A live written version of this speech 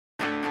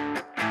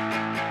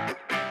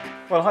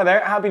Well, hi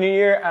there, Happy New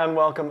Year and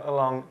welcome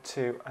along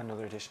to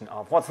another edition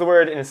of What's the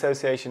Word in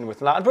association with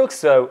Ladbrokes.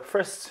 So,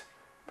 first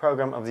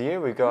programme of the year,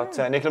 we've got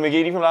Nicola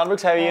McGeady from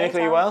Ladbrokes. How are you,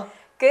 Nicola? You well?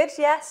 Good,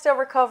 yeah, still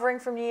recovering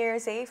from New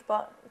Year's Eve,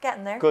 but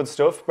getting there. Good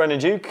stuff. Brendan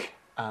Duke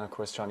and, of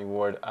course, Johnny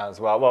Ward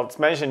as well. Well, it's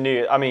mentioned New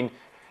Year. I mean,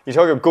 you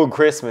talk about good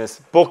Christmas.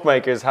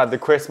 Bookmakers had the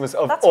Christmas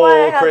of That's all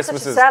why I had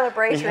Christmases. such a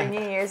celebratory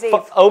New Year's Eve.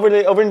 Over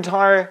the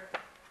entire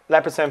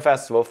Leopardstown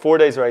Festival, 4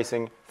 days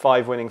racing,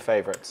 5 winning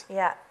favourites.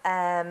 Yeah,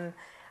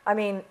 I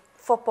mean,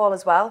 football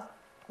as well.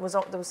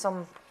 There was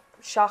some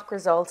shock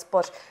results,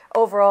 but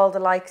overall the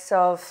likes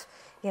of,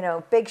 you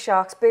know, big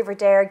shocks,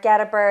 Buverdare,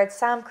 Get a Bird,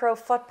 Samcro,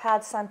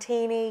 Footpad,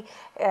 Santini,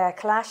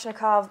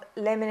 Kalashnikov,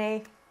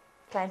 Limini.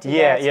 Plenty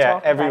there to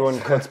talk everyone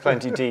about. cuts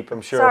plenty deep,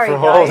 I'm sure, Sorry, for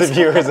all the guys.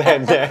 viewers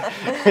out there.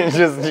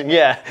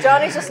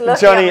 Johnny's just looking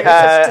Johnny,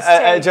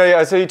 at me. Johnny,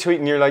 I saw you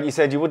tweeting, you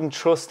said you wouldn't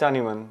trust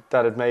anyone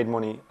that had made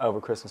money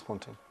over Christmas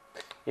punting.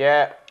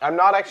 Yeah, I'm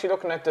not actually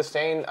looking at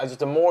disdain.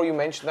 The more you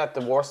mention that, the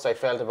worse I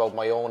felt about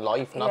my own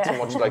life. Not so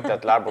much like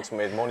that Ladbrokes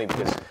made money,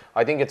 because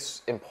I think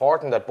it's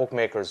important that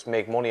bookmakers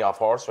make money off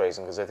horse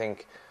racing, because I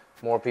think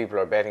more people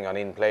are betting on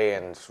in-play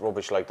and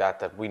rubbish like that,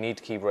 that we need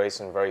to keep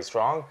racing very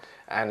strong.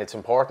 And it's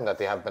important that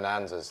they have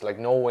bonanzas. Like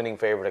no winning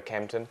favourite at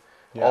Kempton.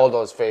 Yeah. All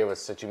those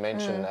favourites that you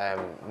mentioned,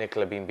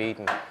 Nicola being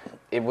beaten.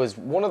 It was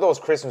one of those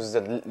Christmases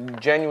that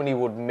genuinely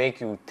would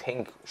make you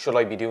think, should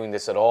I be doing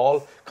this at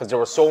all? Because there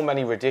were so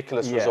many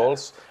ridiculous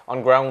results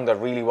on ground that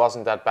really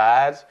wasn't that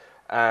bad.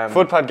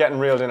 Footpad getting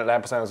reeled in at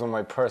Leopardstown was one of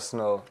my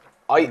personal...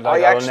 I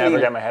will never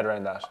get my head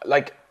around that.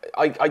 Like,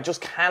 I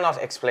just cannot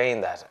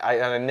explain that.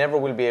 And I never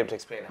will be able to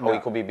explain how he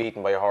could be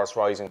beaten by a horse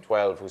rising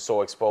 12 who's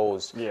so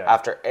exposed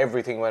after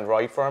everything went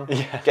right for him.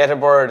 Yeah. Get a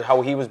Bird,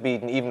 how he was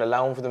beaten, even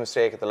allowing for the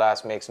mistake at the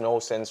last makes no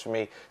sense for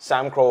me.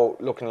 Samcro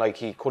looking like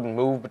he couldn't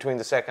move between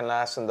the second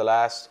last and the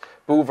last.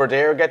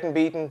 Buverdare getting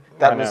beaten,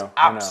 that was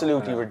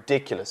absolutely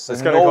ridiculous.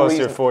 It's going to cost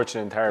you a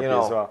fortune in therapy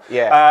as well.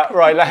 Yeah.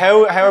 Right,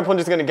 how are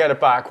punters going to get it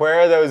back?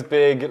 Where are those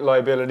big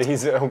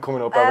liabilities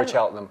coming up over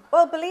Cheltenham?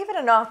 Well, believe it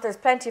or not, there's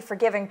plenty of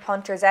forgiving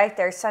punters out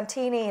there.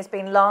 Santini has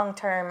been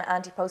long-term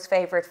anti-post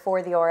favourite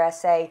for the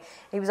RSA.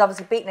 He was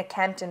obviously beaten at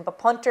Kempton, but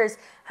punters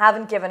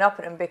haven't given up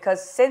on him,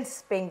 because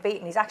since being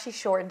beaten, he's actually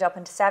shortened up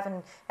into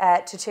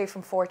 7-2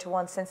 from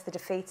 4-1 since the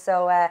defeat.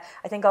 So I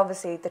think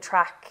obviously the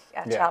track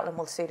at Cheltenham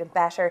will suit him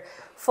better.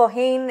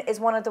 Faugheen is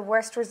one of the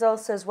worst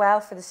results as well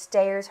for the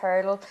Stayers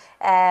hurdle.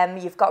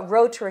 You've got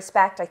Road to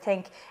Respect. I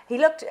think he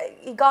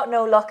got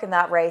no luck in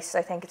that race,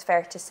 I think it's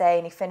fair to say,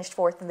 and he finished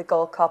 4th in the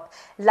Gold Cup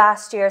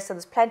last year. So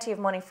there's plenty of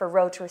money for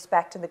Road to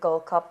Respect in the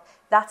Gold Cup.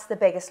 That's the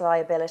biggest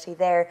liability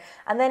there.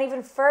 And then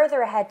even further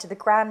ahead to the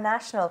Grand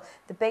National,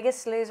 the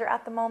biggest loser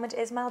at the moment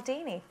is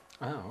Maldini.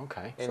 Oh,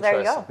 okay. So there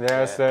you go.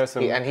 There's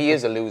some... And he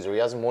is a loser. He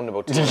hasn't won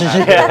about 2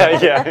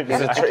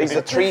 He's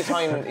a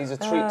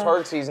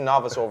third season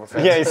novice over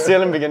fence. Yeah, he's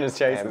still in beginner's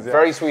chases.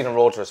 Very sweet on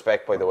Road to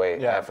Respect, by the way,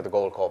 for the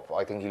Gold Cup.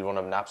 I think he'll run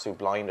an absolute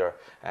blinder,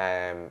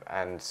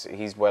 and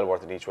he's well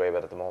worth it each way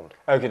bet at the moment.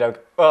 Okay,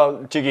 doke.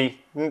 Well, Jiggy,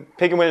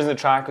 picking winners in the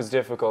track was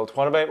difficult.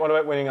 What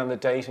about winning on the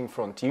dating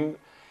front?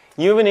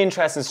 You have an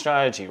interesting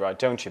strategy, right,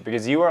 don't you?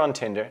 Because you are on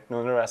Tinder.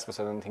 None of the rest of us,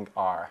 I don't think,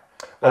 are.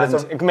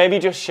 And maybe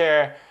just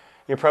share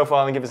your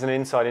profile and give us an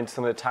insight into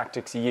some of the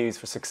tactics you use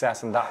for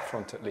success on that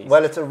front, at least.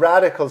 Well, it's a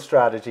radical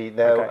strategy.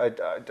 Now,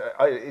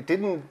 it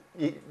didn't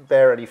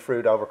bear any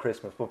fruit over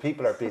Christmas, but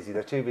people are busy.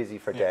 They're too busy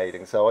for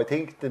dating. So I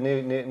think the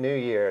new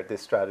year,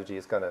 this strategy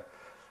is going to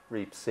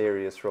reap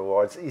serious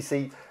rewards. You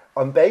see,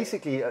 I'm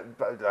basically, I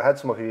had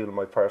some upheaval in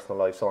my personal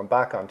life, so I'm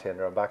back on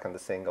Tinder. I'm back on the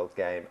singles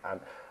game, and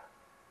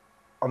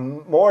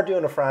I'm more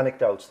doing it for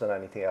anecdotes than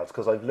anything else,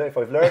 because if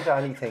I've learned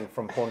anything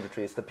from punditry,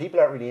 it's that people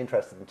aren't really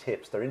interested in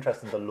tips. They're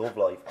interested in the love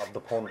life of the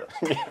pundit.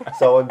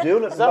 So I'm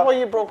doing it. Is that why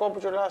you broke up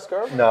with your last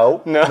girl?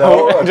 No.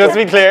 Just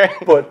to be clear.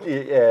 But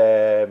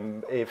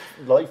if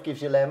life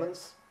gives you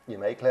lemons, you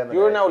make lemonade.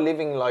 You're now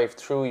living life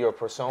through your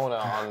persona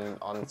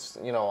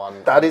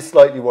on. That is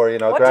slightly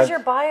worrying. What does your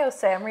bio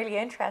say? I'm really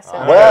interested.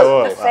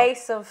 The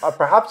face of.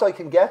 Perhaps I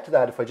can get to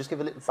that if I just give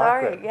a little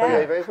background.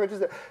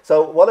 Yeah.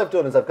 So what I've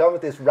done is I've gone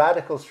with this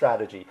radical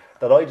strategy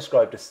that I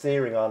described as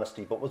searing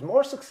honesty, but was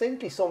more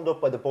succinctly summed up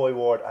by the boy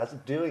Ward as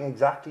doing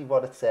exactly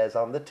what it says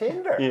on the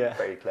Tinder. Yeah.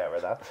 Very clever,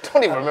 that.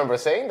 Don't even remember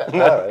saying that.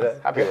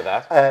 Happy with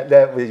that.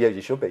 Yeah,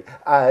 you should be.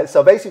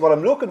 So basically what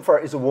I'm looking for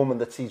is a woman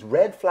that sees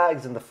red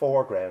flags in the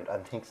foreground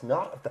and thinks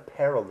not of the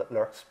peril that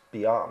lurks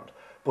beyond,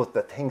 but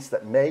that thinks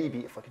that maybe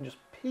if I can just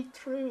peek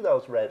through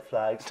those red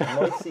flags, I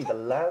might see the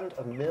land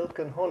of milk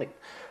and honey.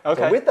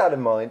 Okay. So with that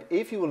in mind,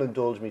 if you will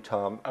indulge me,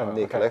 Tom and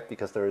Nicola,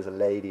 because there is a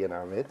lady in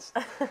our midst,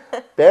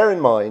 bear in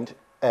mind,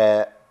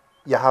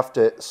 you have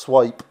to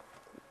swipe,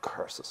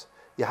 curses,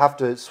 you have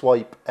to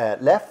swipe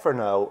left for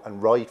no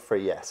and right for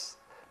yes.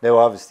 Now,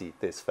 obviously,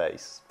 this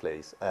face,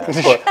 please.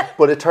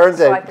 But it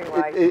turns out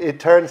it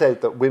turns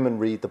out that women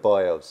read the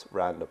bios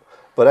random.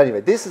 But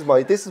anyway, this is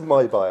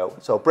my bio.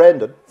 So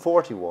Brendan,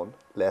 41,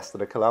 less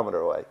than a kilometre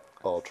away.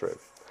 All true.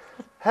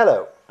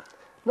 Hello.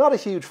 Not a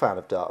huge fan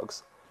of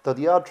dogs, though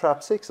the odd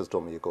trap 6 has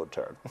done me a good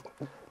turn.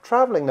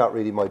 Travelling not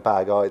really my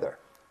bag either.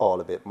 all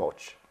a bit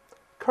much.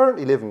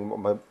 Currently living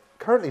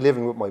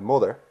with my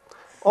mother,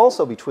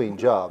 also between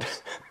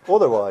jobs.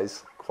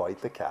 Otherwise,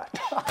 quite the cat.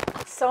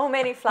 So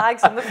many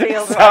flags on the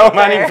field. So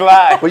many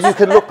flags. Well, you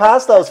can look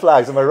past those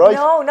flags, am I right?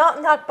 No, not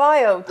in that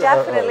bio.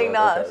 Definitely right,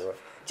 not. okay, right.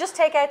 Just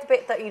take out the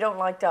bit that you don't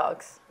like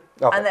dogs.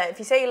 Okay. And then if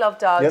you say you love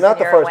dogs, You're not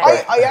then the you're a first winner.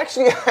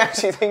 person. I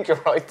actually think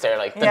you're right there.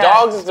 Like the Yeah.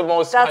 dogs is the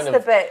most That's kind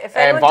of the bit. If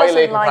anyone doesn't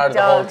violating like part of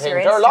the whole dogs, thing.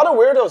 you're There are a lot of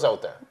weirdos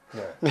out there.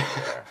 Yeah.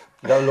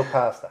 You gotta look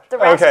past that. The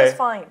rest Okay. is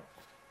fine.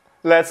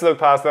 Let's look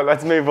past that.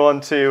 Let's move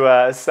on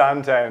to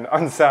Sandown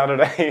on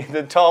Saturday,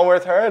 the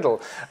Tallworth Hurdle.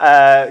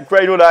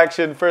 Grade 1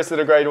 action, first of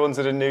the Grade 1s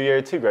of the new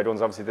year. 2 Grade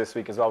 1s obviously this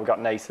week as well. We've got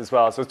an ace as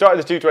well. So start at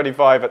the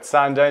 225 at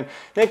Sandown.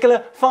 Nicola,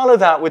 follow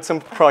that with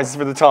some prices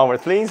for the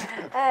Tallworth, please.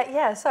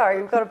 Yeah,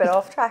 sorry, we got a bit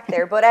off track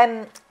there. But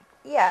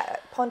yeah,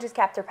 punters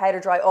kept their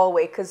powder dry all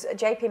week because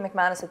JP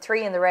McManus had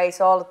 3 in the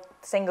race, all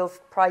single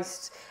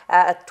priced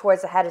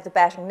towards the head of the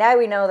betting. Now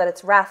we know that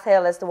it's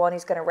Rathill is the one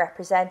who's going to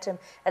represent him.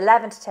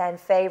 11-10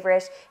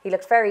 favourite. He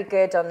looked very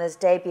good on his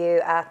debut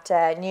at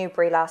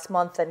Newbury last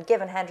month, and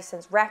given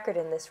Henderson's record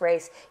in this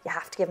race, you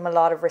have to give him a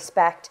lot of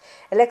respect.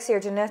 Elixir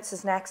de Nuts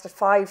is next at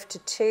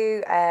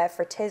 5-2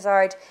 for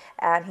Tizard,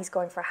 and he's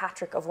going for a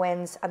hat-trick of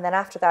wins. And then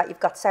after that,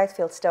 you've got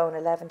Southfield Stone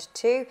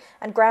 11-2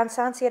 and Grand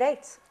Sancy at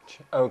 8.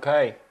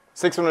 Okay.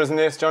 6 winners in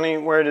this, Johnny.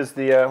 Where does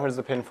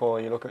the pin fall?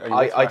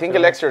 I think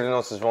Elixir de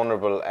Nuts is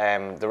vulnerable.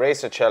 The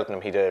race at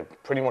Cheltenham, he did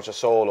pretty much a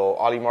solo.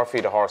 Ollie Murphy,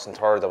 the horse in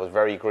third, that was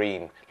very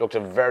green. Looked a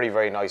very,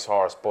 very nice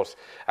horse, but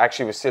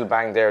actually was still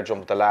banged there,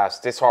 jumped the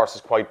last. This horse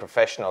is quite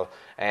professional.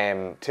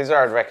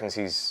 Tizard reckons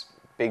he's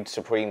big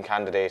Supreme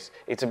candidate.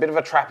 It's a bit of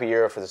a trappy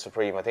year for the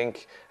Supreme. I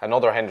think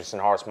another Henderson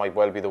horse might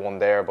well be the one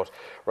there, but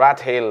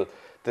Rathill,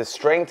 the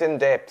strength and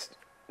depth,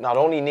 not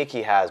only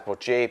Nicky has, but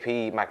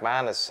JP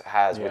McManus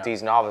has with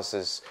these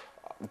novices,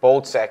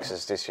 both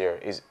sexes this year,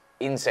 is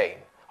insane.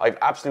 I've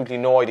absolutely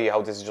no idea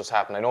how this has just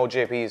happened. I know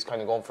JP is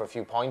kind of going for a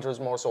few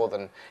pointers more so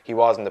than he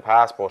was in the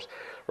past, but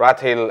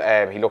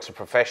Rathill, he looks a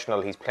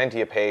professional. He's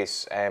plenty of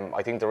pace.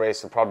 I think the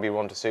race will probably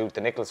run to suit. The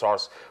Nicholas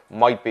horse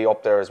might be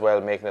up there as well,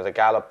 making it a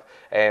gallop.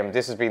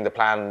 This has been the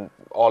plan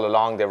all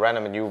along. They ran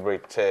him in Newbury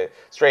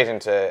straight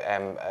into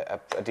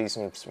a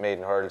decent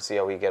maiden hurdle, see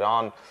how we get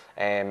on.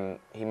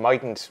 He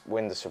mightn't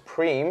win the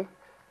Supreme,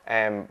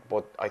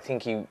 but I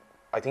think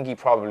he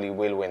probably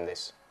will win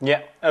this.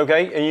 Yeah,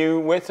 okay. Are you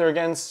with or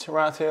against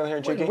Rathill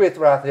here, Jiggy? With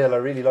Rathill, I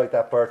really like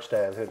that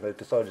Birchdale, who I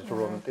decided to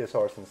run this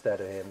horse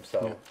instead of him,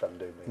 so that'll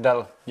do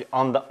me.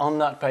 On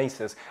that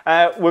basis.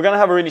 We're going to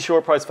have a really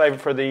short price favourite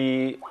for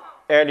the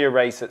earlier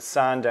race at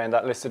Sandown,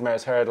 that listed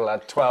mare's hurdle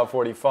at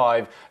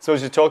 12.45. So we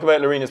should talk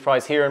about Lorena's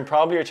price here and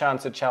probably your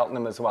chance at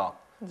Cheltenham as well.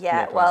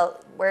 Yeah, Nicola.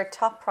 well, we're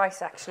top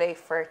price actually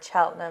for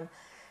Cheltenham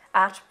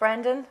at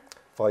Brendan.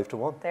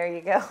 5-1. There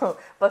you go.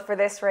 But for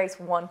this race,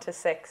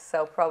 1-6,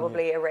 so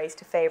probably a race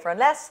to favour.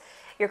 Unless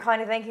you're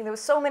kind of thinking there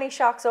was so many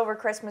shocks over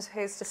Christmas,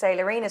 who's to say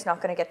Lorena's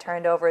not going to get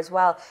turned over as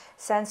well.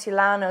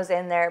 Sensulano's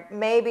in there.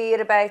 Maybe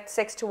at about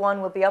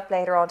 6-1 will be up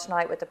later on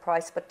tonight with the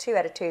price, but 2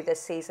 out of 2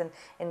 this season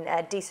in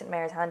decent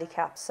mares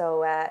handicap,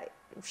 so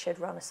should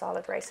run a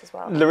solid race as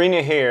well.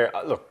 Lorena here,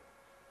 look,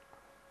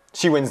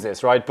 she wins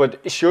this, right?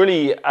 But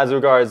surely, as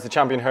regards the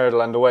champion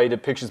hurdle and the way the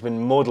picture's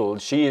been muddled,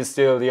 she is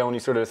still the only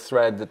sort of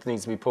thread that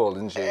needs to be pulled,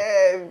 isn't she?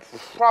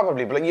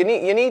 Probably, but you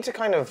need to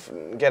kind of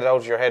get it out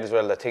of your head as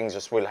well that things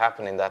just will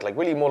happen in that. Like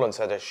Willie Mullins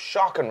had a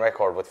shocking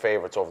record with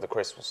favourites over the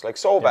Christmas, like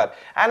so bad.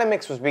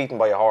 Anamix was beaten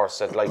by a horse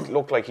that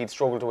looked like he'd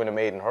struggled to win a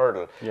maiden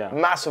hurdle. Yeah.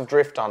 Massive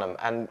drift on him,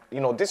 and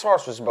this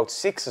horse was about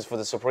 6s for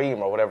the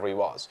Supreme or whatever he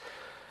was.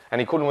 And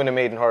he couldn't win a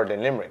maiden hurdle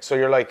in Limerick. So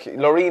you're like,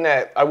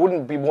 Lorena, I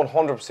wouldn't be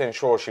 100%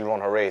 sure she'll run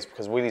her race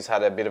because Willie's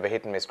had a bit of a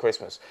hit and miss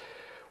Christmas.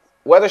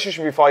 Whether she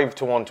should be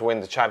 5-1 to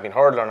win the champion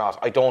hurdle or not,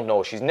 I don't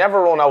know. She's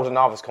never run out a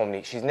novice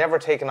company. She's never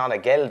taken on a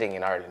gelding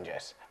in Ireland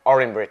yet,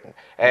 or in Britain.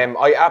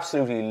 I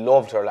absolutely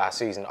loved her last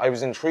season. I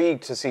was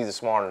intrigued to see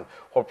this morning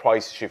what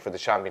price is she for the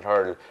champion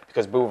hurdle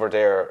because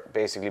Bouverdare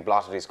basically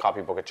blotted his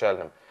copybook at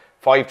Cheltenham.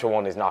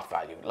 5-1 is not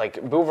value.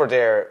 Like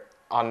Bouverdare,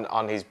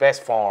 on his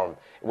best form,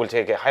 will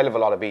take a hell of a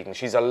lot of beating.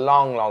 She's a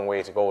long, long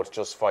way to go to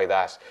justify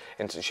that.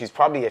 And she's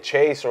probably a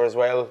chaser as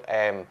well.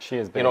 She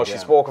is big, she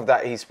spoke of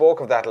that. He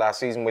spoke of that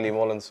last season, Willie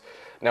Mullins.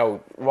 Now,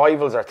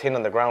 rivals are thin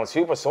on the ground.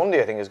 Super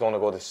Sunday, I think, is going to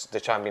go the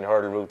champion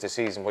hurdle route this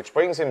season, which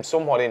brings him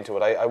somewhat into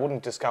it. I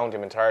wouldn't discount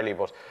him entirely,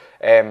 but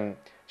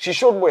she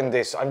should win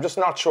this. I'm just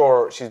not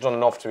sure she's done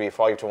enough to be a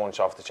 5-1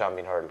 shot for the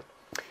champion hurdle.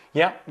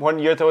 Yeah, what are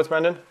your thoughts,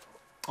 Brendan,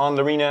 on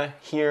Lorena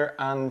here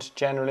and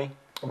generally?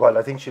 Well,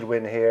 I think she'll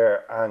win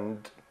here,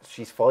 and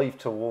she's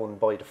 5-1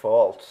 by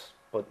default.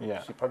 But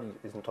she probably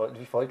isn't entitled to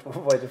be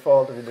 5-1 by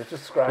default. I mean, they're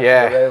just scratching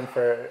around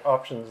for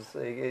options.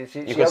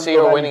 You can see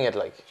her winning it,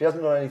 like. She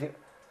hasn't done anything.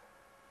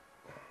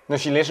 No,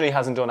 she literally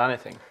hasn't done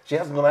anything. She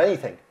hasn't done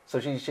anything. So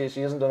she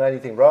hasn't done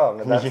anything wrong,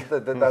 and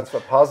that's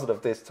a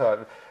positive this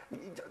time.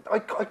 I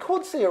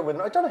could see her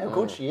winning. I don't know how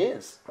good she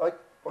is.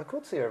 I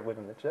could see her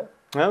winning it, yeah.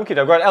 Okay,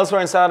 great. Elsewhere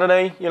on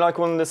Saturday, you like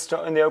one in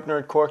the opener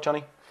at Cork,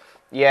 Johnny?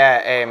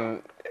 Yeah,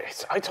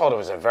 I thought it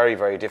was a very,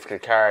 very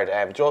difficult card.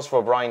 Joseph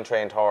O'Brien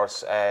trained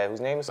horse,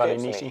 whose name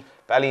escapes me.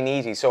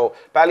 Ballyneety. So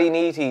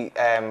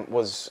Ballyneety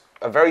was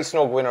a very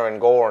snug winner in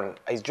Gorn.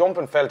 His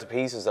jumping fell to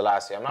pieces the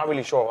last day. I'm not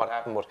really sure what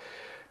happened, but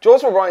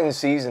Joseph O'Brien's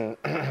season,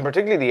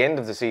 particularly the end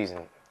of the season,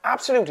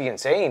 absolutely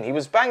insane. He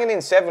was banging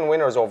in 7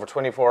 winners over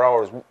 24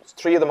 hours,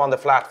 3 of them on the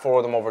flat, 4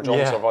 of them over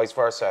jumps or vice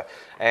versa.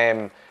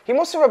 He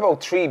must have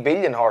about 3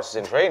 billion horses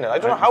in training. I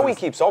don't know how he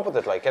keeps up with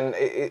it. Like, and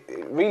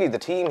really the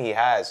team he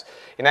has.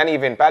 In any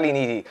event,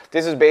 Ballyneety,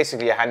 this is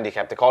basically a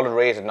handicap. They call it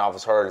rated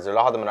novice hurdles. There are a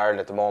lot of them in Ireland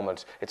at the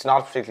moment. It's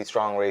not a particularly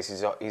strong race.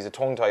 He's a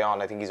tongue tie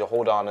on. I think he's a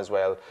hood on as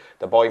well.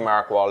 The boy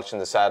Mark Walsh in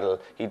the saddle.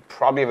 He'd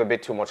probably have a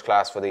bit too much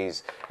class for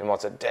these in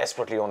what's a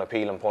desperately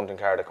unappealing punting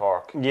card at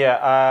Cork.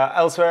 Yeah.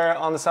 Elsewhere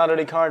on the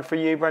Saturday card for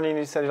you, Brendan,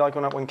 you said you like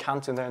one at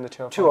Wincanton there in the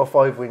 205.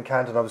 205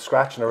 Wincanton. I was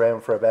scratching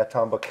around for a bet,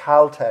 Tom, but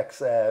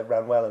Caltex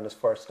ran well in his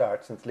first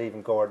start since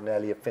leaving Gordon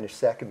Elliott, finished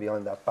second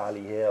behind that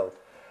Ballyhill.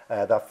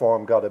 That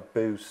form got a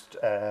boost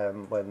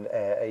when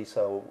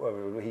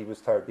ASO, he was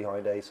third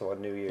behind ASO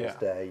on New Year's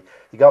Day.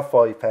 He got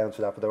 £5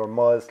 for that, but they were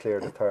miles clear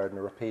of the third, and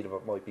a repeat of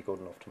it might be good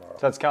enough tomorrow.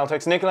 So that's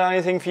Caltex. Nicola,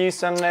 anything for you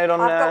standing out on?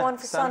 I've got one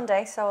for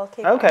Sunday, so I'll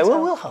keep. Okay, on,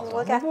 well,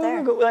 we'll get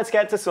there. Let's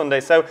get to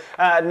Sunday. So,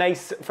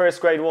 Naas first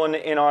Grade 1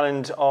 in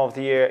Ireland of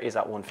the year is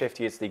at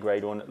 150. It's the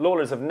Grade 1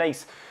 Lowlers of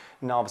Naas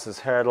Novices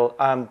Hurdle.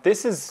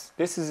 This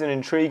is an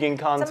intriguing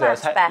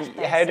contest. It's a match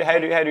bet,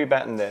 how do we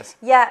bet in this?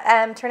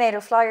 Yeah, Tornado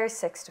Flyers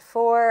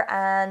 6-4,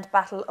 and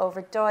Battle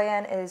Over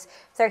Doyen is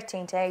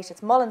 13-8.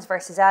 It's Mullins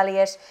versus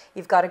Elliott.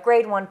 You've got a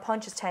Grade 1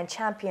 Punchestown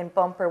champion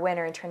bumper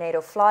winner in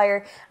Tornado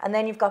Flyer, and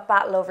then you've got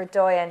Battle Over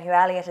Doyen, who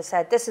Elliott has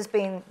said this has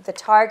been the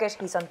target.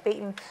 He's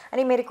unbeaten, and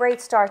he made a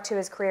great start to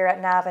his career at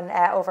Navan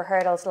over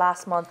hurdles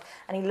last month,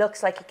 and he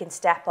looks like he can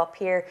step up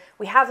here.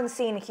 We haven't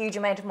seen a huge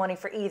amount of money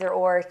for either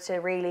or to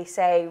really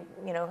say,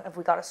 you know, have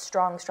we got a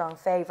strong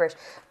favourite.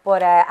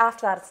 But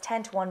after that, it's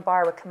 10-1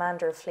 bar with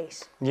Commander of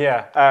Fleet.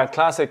 Yeah,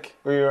 classic.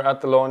 We were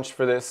at the launch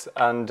for this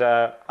and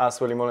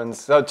asked Willie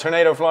Mullins, so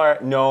Tornado Flyer?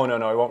 No,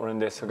 I won't run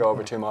this. I'll go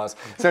over 2 miles.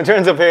 So it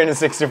turns up here in a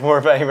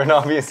 6-4 favourite,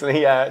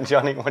 obviously.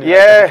 Johnny, what do you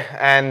think?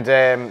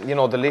 And you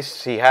know, the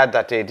list he had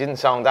that day didn't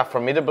sound that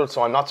formidable,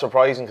 so I'm not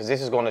surprising because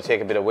this is going to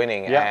take a bit of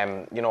winning.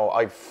 Yeah. You know,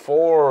 I've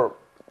 4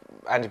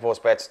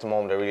 anti-post bets at the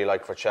moment I really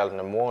like for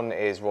Cheltenham. One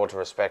is Road to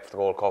Respect for the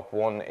Gold Cup.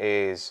 One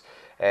is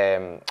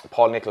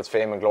Paul Nicholls'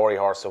 Fame and Glory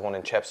horse that won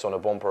in Cheps on a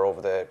bumper over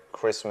the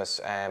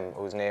Christmas,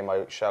 whose name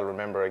I shall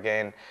remember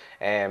again.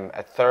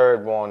 A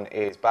third one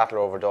is Battle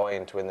Over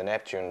Doyen to win the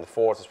Neptune. The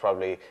fourth is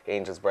probably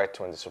Angel's Breath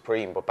to win the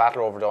Supreme. But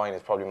Battle Over Doyen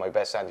is probably my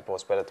best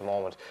anti-post bet at the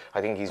moment. I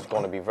think he's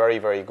going to be very,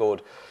 very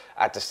good.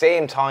 At the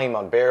same time,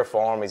 on bare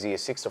form, is he a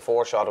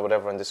 6-4 shot or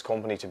whatever in this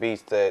company to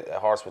beat the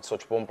horse with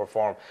such bumper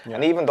form? Yeah.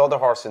 And even the other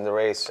horse in the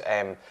race,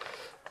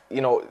 you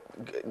know,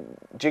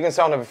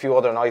 Jigginstown have a few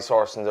other nice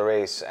horses in the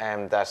race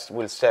that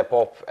will step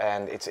up,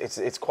 and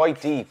it's quite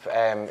deep.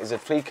 Is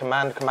it Fleet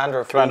Commander of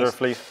Fleet? Commander of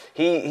Fleet.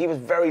 He was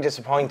very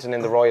disappointing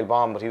in the Royal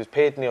Bomb, but he was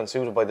patently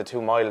unsuited by the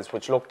 2 miles,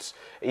 which looked,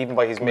 even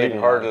by his maiden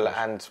hurdle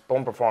and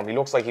bumper form, he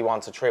looks like he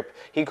wants a trip.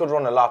 He could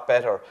run a lot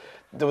better.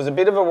 There was a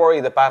bit of a worry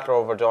that Battle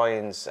Over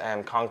Doyen's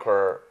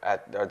Conqueror,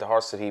 or the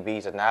horse that he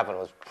beat at Navan,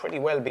 was pretty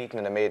well beaten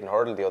in a maiden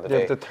hurdle the other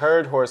day. The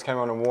third horse came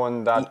on and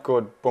won that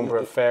good bumper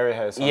at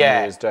Fairyhouse on New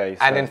Year's Day.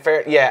 So.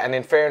 And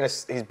in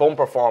fairness, his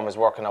bumper form is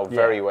working out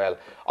very well.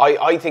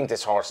 I think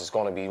this horse is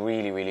going to be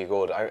really, really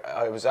good.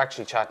 I was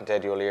actually chatting to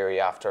Eddie O'Leary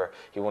after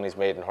he won his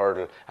maiden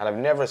hurdle, and I've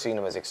never seen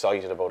him as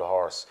excited about a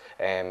horse.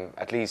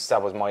 At least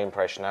that was my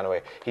impression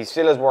anyway. He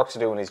still has work to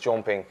do in his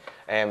jumping.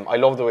 I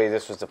love the way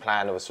this was the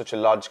plan. It was such a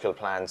logical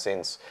plan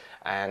since.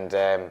 And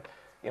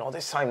you know,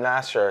 this time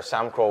last year,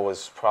 Sam Crow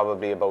was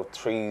probably about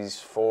 3s,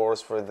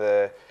 4s for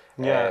the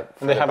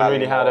and they haven't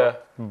really had a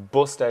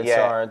bust out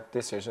start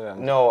this year, should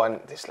they? No, and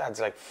this lad's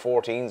like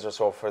 14s or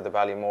so for the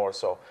Ballymore,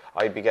 so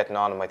I'd be getting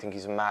on him. I think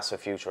he's a massive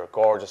future.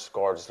 Gorgeous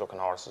looking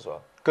horse as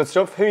well. Good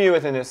stuff. Who are you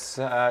with in this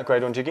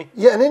Grade 1, Jiggy?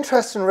 Yeah, an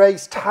interesting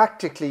race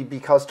tactically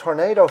because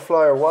Tornado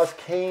Flyer was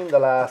keen the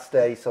last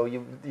day, so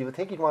you would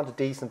think he'd want a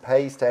decent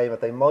pace to aim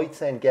at. They might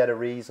then get a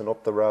reason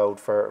up the road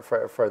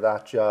for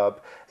that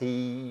job.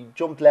 He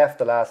jumped left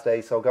the last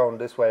day, so going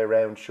this way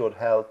around should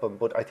help him,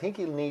 but I think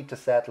he'll need to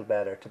settle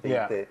better to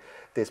beat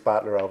this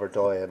Battler Over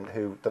Doyen,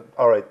 who,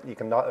 alright, you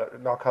can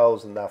knock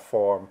holes in that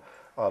form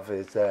of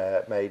his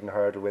maiden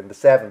hurdle win. The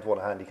 7th won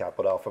a handicap,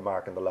 but off a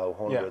mark in the low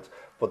hundreds.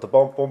 But the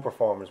bumper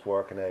form is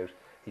working out.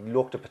 He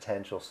looked a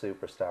potential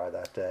superstar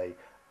that day,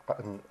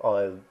 and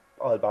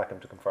I'll back him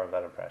to confirm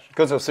that impression.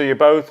 Good stuff. So you're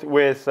both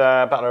with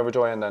Battle Over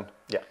Doyen then?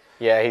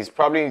 Yeah, he's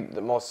probably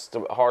the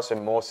horse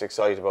I'm most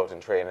excited about in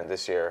training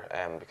this year,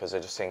 because I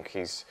just think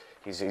he's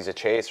a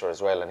chaser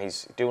as well, and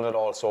he's doing it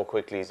all so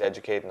quickly. He's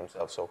educating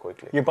himself so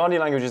quickly. Your body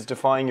language is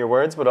defying your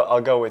words, but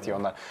I'll go with you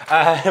on that.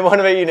 What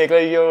about you,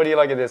 Nicola? What do you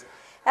like at this?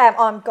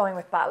 I'm going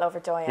with Battle Over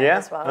Doyen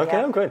as well. Okay,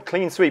 I'm good.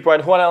 Clean sweep.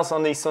 Right, what else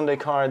on these Sunday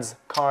cards?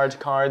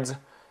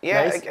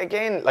 Yeah, Nice.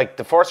 again, like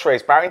the first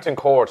race, Barrington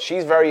Court,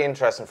 she's very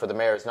interesting for the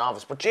Mayor's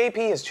Novice. But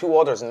JP has 2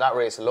 others in that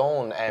race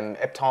alone,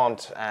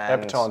 Eptaunt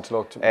and... Eptaunt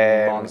looked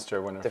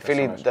monster winner. The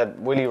filly that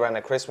Willie ran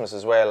at Christmas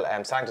as well,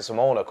 Sancta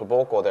Simona, could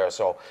both go there.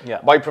 So Yeah.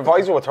 my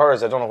proviso with her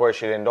is I don't know where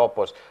she'll end up,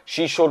 but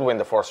she should win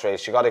the first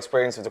race. She got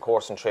experience of the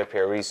course and trip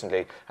here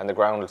recently, and the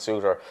ground will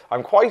suit her.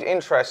 I'm quite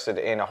interested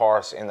in a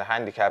horse in the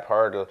handicap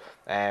hurdle,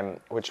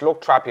 which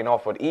looked trappy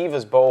enough, but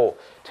Eva's Bow,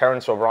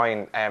 Terence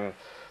O'Brien...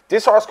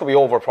 this horse could be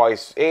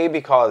overpriced, A,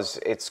 because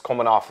it's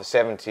coming off a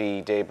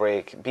 70-day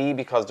break, B,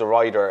 because the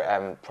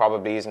rider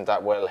probably isn't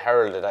that well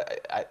heralded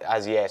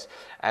as yet,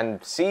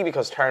 and C,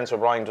 because Terence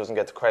O'Brien doesn't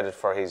get the credit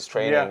for his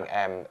training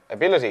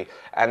ability.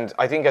 And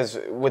I think as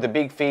with a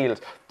big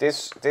field,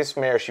 this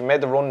mare, she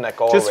made the run at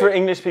Galway. Just for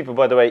English people,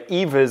 by the way,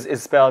 Eva's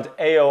is spelled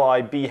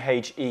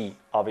Aoibhe,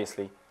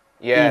 obviously.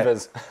 Yeah,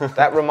 Eva's.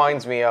 That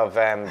reminds me of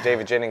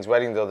David Jennings'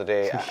 wedding the other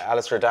day.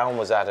 Alistair Down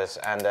was at it,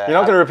 and You're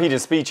not going to repeat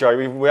his speech,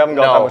 are you? We haven't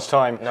got that much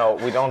time. No,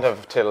 we don't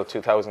have till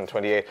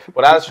 2028.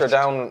 But Alistair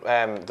Down,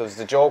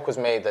 the joke was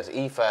made that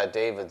Aoife,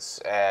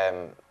 David's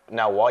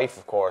now wife,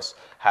 of course,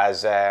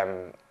 has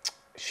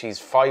she's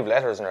 5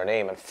 letters in her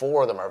name, and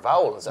 4 of them are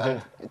vowels.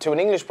 And to an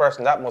English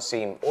person, that must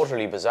seem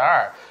utterly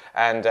bizarre.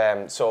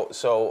 And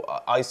so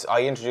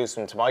I introduced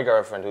him to my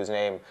girlfriend, whose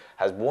name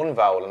has 1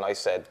 vowel, and I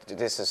said,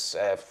 "This is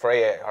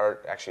Freya." Or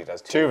actually,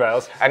 that's 2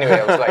 vowels. Anyway,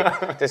 I was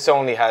like, "This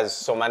only has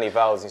so many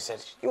vowels." And he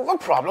said, "You have a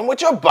problem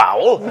with your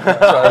vowel?" So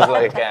I was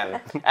like,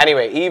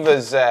 anyway,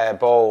 Eva's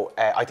Bow,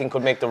 I think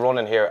could make the run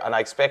in here, and I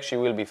expect she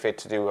will be fit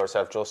to do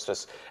herself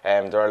justice.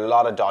 There are a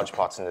lot of dodge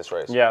pots in this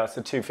race. Yeah, it's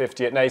a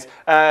 250 at Naas.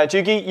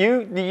 Juki,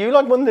 you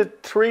like won the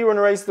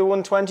 3-runner race, the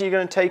 120. You're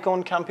going to take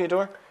on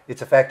Campeador?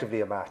 It's effectively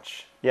a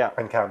match. Yeah.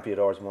 And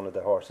Campeador is one of the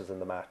horses in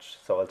the match,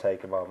 so I'll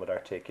take him on with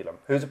Articulum,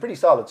 who's a pretty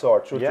solid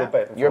sort. Jump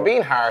out in You're front.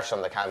 being harsh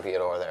on the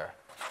Campeador there.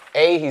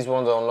 A, he's one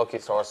of the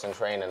unluckiest horses in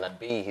training, and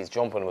B, his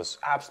jumping was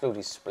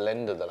absolutely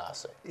splendid the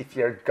last day If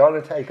you're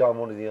going to take on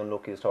one of the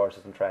unluckiest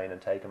horses in training,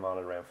 take him on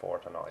at around 4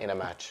 to 9. in a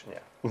match. Yeah.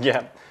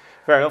 Yeah,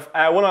 fair enough.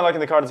 One I like in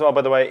the card as well,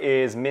 by the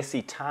way, is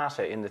Missy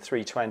Tata in the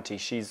 320.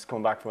 She's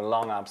coming back from a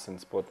long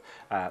absence, but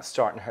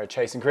starting her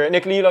chasing career.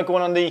 Nicola, you like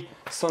going on the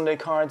Sunday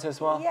cards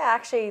as well? Yeah,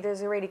 actually,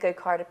 there's a really good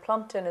card at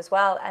Plumpton as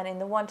well. And in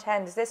the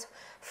 110, there's this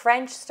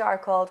French star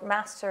called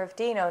Master of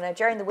Dino. Now,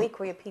 during the week,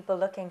 we have people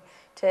looking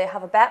to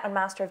have a bet on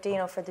Master of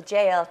Dino for the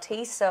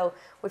JLT. So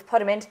we've put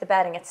him into the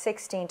betting at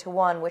 16 to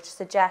 1, which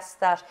suggests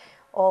that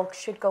all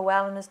should go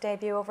well in his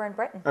debut over in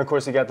Britain. And of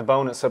course, you get the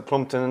bonus at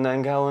Plumpton and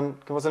then go and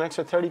give us an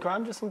extra 30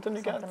 grand or something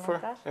to get for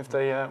like that. if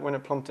they win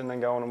at Plumpton and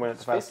then go on and win at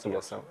the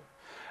festival. So,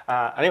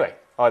 anyway,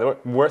 either way,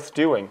 worth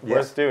doing.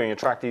 Worth doing.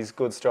 Attract these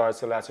good stars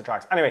to lesser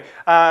tracks. Anyway,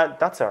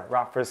 that's our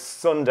wrap for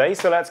Sunday.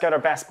 So let's get our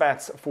best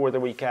bets for the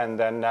weekend.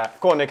 Then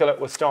go on, Nicola.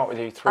 We'll start with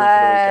you 3 for the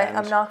weekend.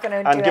 I'm not going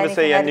to do and give us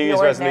a New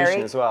Year's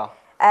resolution as well.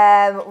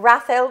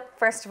 Rathill,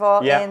 first of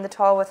all, Yeah. in the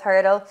Tallworth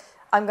Hurdle.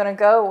 I'm going to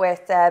go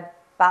with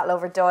Battle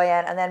Over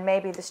Doyen, and then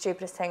maybe the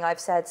stupidest thing I've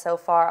said so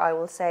far, I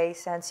will say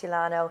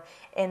Sensulano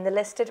in the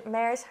listed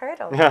Mares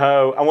Hurdle.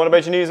 Oh, and what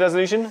about your New Year's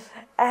resolution?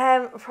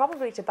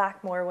 Probably to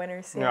back more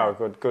winners. Yeah.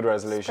 No, good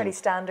resolution. It's pretty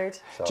standard.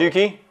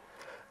 Juki?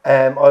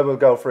 I will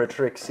go for a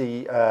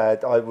Trixie.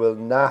 I will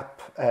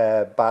nap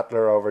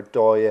Battler Over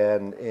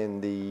Doyen in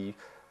the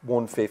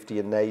 150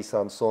 in Naas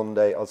on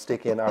Sunday. I'll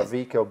stick in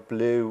Arvico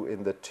Blue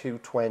in the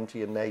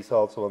 220 in Naas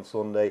also on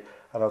Sunday.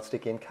 And I'll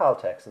stick in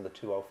Caltex in the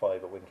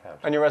 205 at Wincanton.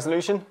 And your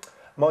resolution?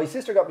 My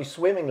sister got me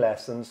swimming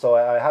lessons, so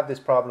I have this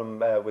problem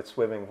with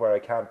swimming where I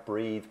can't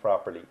breathe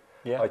properly.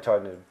 Yeah. I try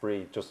to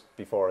breathe just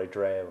before I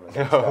drown and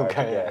then start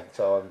Okay, again.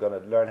 So I'm going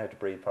to learn how to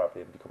breathe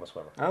properly and become a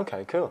swimmer.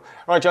 Okay, cool.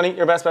 All right, Johnny,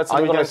 your best bets of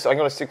the weekend? I'm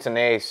going to stick to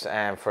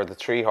Naas for the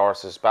 3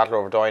 horses. Battle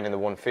Over Doyen in the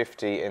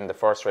 150, in the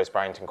first race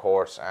Barrington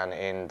Court, and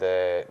in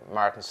the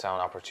Martinstown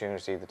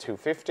Opportunity, the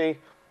 250,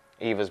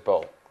 Eva's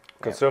Bow.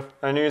 Good stuff.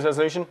 And New Year's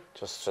resolution?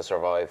 Just to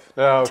survive.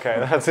 Oh, okay,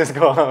 that's his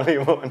goal, only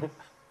one.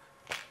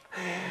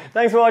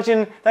 Thanks for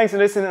watching. Thanks for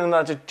listening. And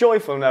on that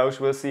joyful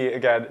note, we'll see you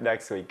again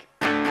next week.